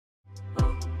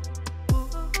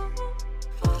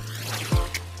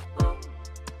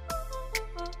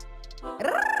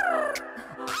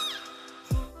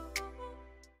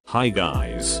Hi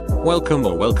guys, welcome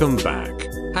or welcome back.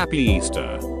 Happy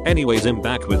Easter. Anyways, I'm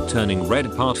back with Turning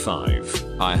Red Part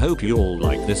 5. I hope you all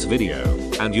like this video,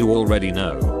 and you already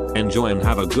know. Enjoy and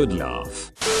have a good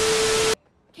laugh.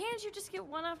 Can't you just get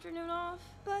one afternoon off?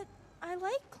 But I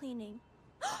like cleaning.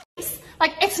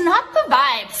 Like, it's not the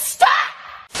vibe. Stop!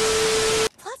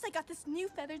 Plus, I got this new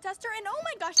feather duster, and oh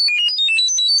my gosh,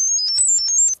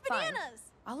 bananas!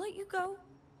 Fine. I'll let you go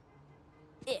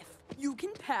if you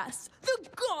can pass the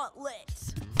gauntlet.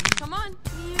 Come on.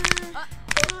 Not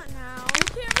now. You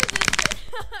can't resist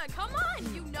it. Come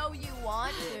on. You know you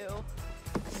want to.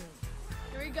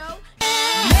 Here we go.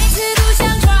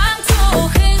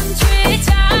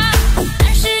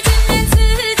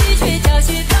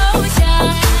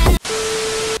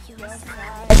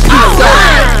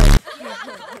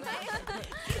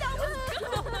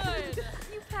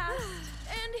 You passed.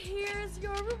 And here's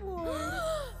your reward.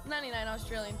 99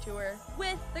 Australian tour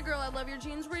with the Girl I Love Your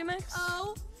Jeans remix.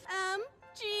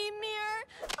 OMG mirror.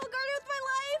 I'll guard it with my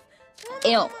life.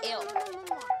 Ew. Oh,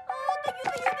 thank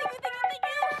you.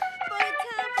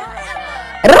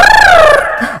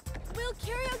 We'll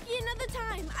karaoke another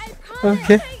time. I promise.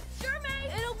 Okay. Hey, sure,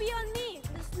 mate. It'll be on me.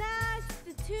 The snacks,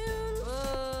 the tunes.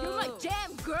 You're my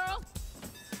jam, girl.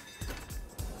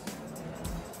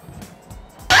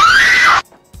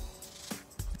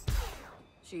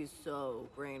 She's so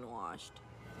brainwashed.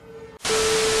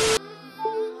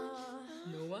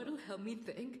 Know what'll help me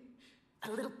think?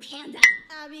 A little panda.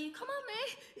 Abby, come on,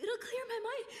 May. It'll clear my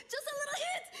mind. Just a little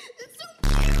hint. It's so...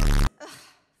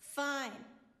 Fine.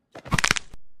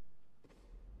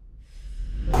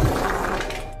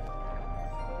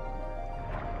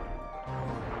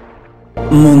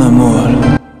 Mon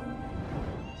amour.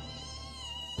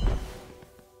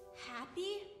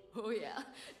 Happy? Oh yeah.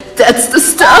 That's the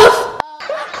stuff!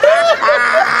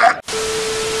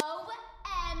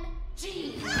 OMG!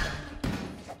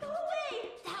 Go away!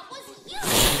 That was you in the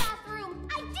bathroom!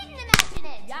 I didn't imagine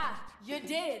it! Yeah, you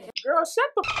did. Girl,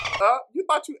 shut the up. You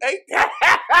thought you ate that?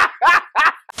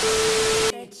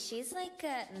 But she's like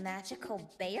a magical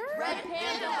bear? Red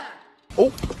panda.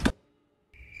 Oh.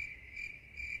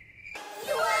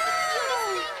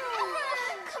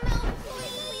 Come out,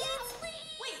 please!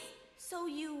 Wait, so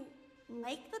you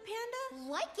like the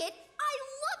panda? Like it? I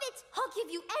love it! I'll give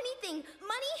you anything!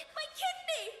 Money? My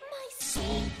kidney! My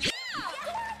soul!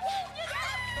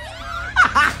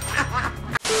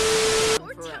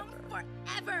 Your town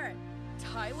forever!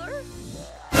 Tyler?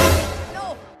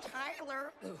 No, Tyler.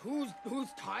 Who's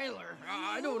Tyler?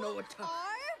 I don't know what Tyler.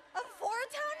 A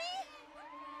four-townie?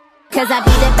 Cause I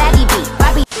be the baddie beat,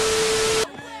 Bobby.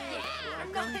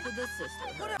 Welcome to the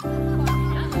sisterhood.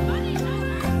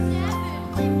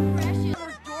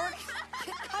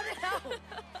 Cut it out!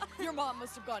 Your mom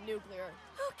must have gone nuclear.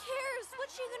 Who cares?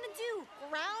 What's she gonna do?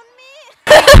 Ground me?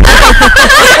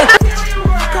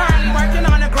 Working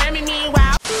on a Grammy,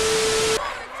 meanwhile.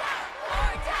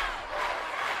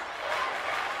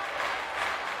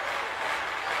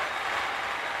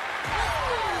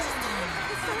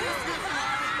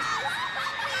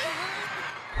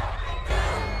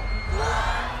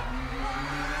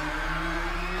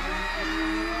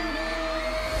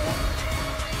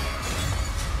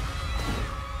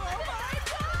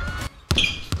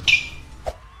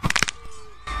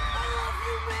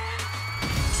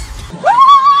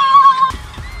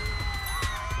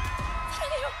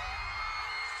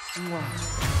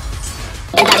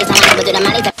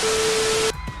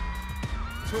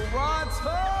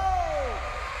 Toronto!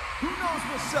 Who knows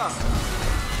what's up?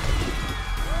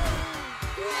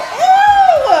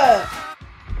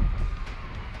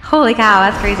 Holy cow,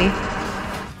 that's crazy.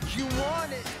 You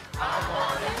want it? I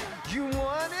want it. You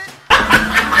want it?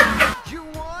 You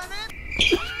want it?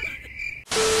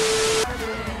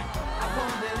 I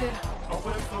wanted it. I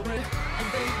went for it. And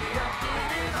baby, I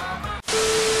put it on my...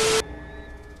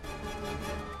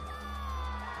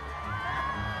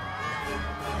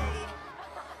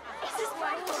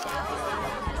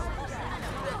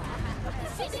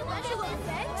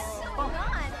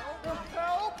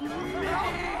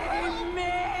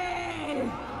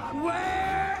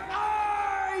 Where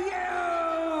are you?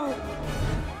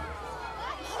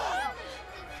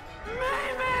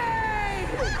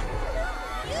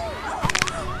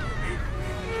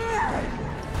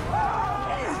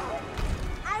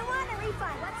 I want a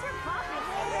refund. What's your problem?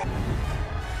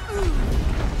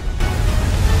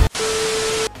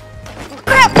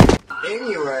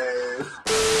 Anyways.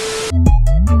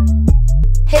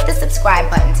 Hit the subscribe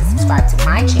button to subscribe to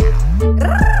my channel.